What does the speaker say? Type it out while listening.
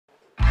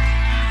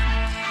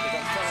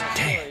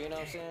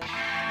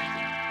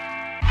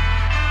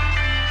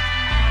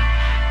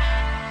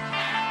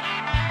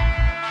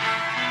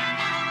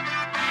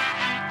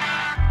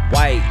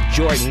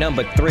Jordan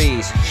number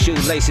 3s,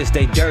 shoelaces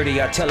they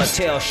dirty. I tell a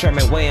tale,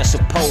 Sherman weighing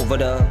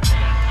Sepulveda.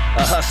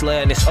 A hustler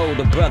and his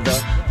older brother.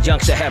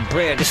 Youngster had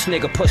bread, this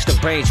nigga pushed the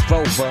Range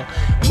Rover.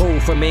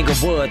 Moved from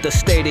Inglewood, the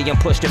stadium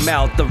pushed him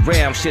out. The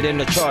Ram shit in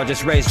the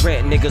Chargers raised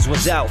rent. Niggas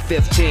was out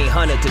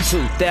 1,500 to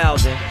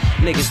 2,000.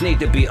 Niggas need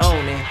to be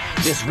owning.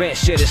 This rent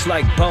shit is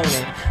like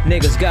boning.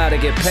 Niggas gotta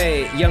get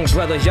paid. Young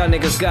brothers, y'all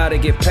niggas gotta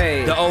get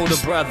paid. The older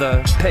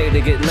brother paid to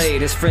get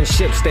laid. His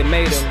friendships, they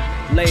made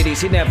him.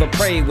 Ladies, he never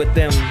prayed with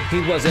them.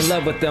 He was in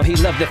love with them, he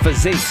loved their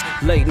physiques.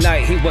 Late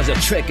night, he was a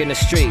trick in the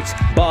streets.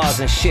 Bars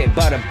and shit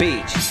by the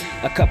beach.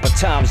 A couple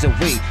times a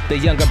week. The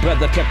younger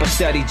brother kept a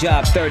steady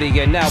job, 30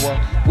 an hour.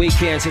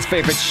 Weekends, his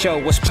favorite show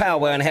was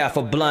Power and half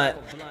a blunt.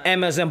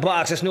 Amazon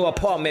box, his new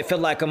apartment feel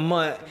like a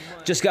month.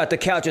 Just got the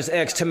couches,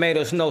 eggs,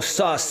 tomatoes, no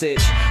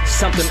sausage.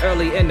 Something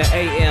early in the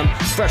AM,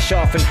 fresh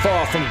off and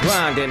far from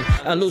grinding.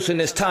 Unloosing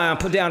his time,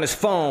 put down his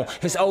phone.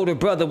 His older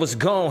brother was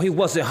gone, he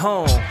wasn't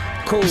home.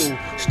 Cool,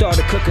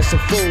 started cooking some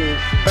food.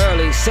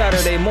 Early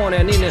Saturday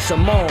morning, needing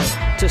some moan.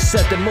 To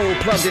set the mood,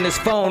 plugged in his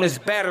phone, his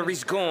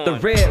battery's gone. The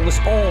red was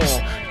on,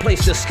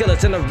 placed the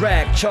skillets in the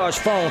rack. Charged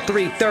phone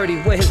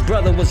 3:30 where his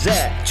brother was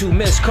at. 2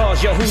 missed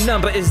calls, yo, who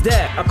number is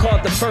that? I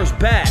called the first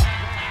back.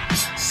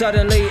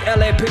 Suddenly,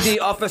 LAPD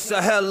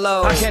officer,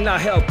 hello. I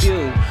cannot help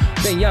you.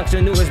 Then youngster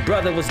knew his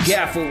brother was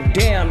gaffled.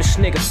 Damn, this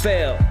nigga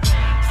fell.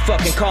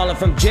 Fucking calling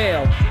from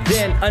jail.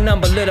 Then a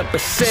number lit up a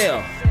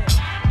cell.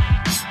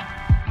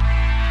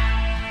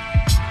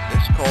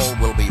 This call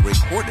will be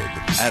recorded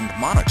and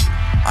monitored.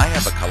 I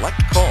have a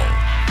collect call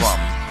from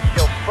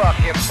your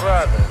fucking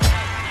brother.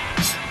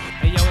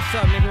 Hey yo, what's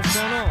up, nigga? What's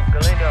going on?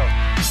 Galindo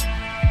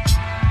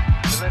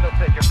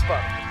said you're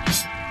fucked.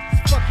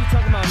 What the fuck you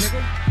talking about,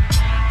 nigga?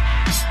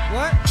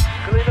 What?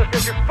 Galindo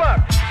said you're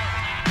fucked.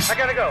 I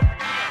gotta go.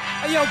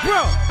 Hey yo, bro!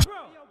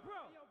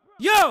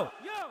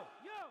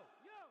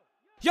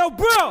 Yo,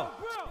 bro!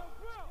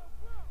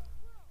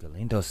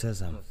 Galindo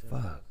says I'm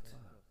fucked.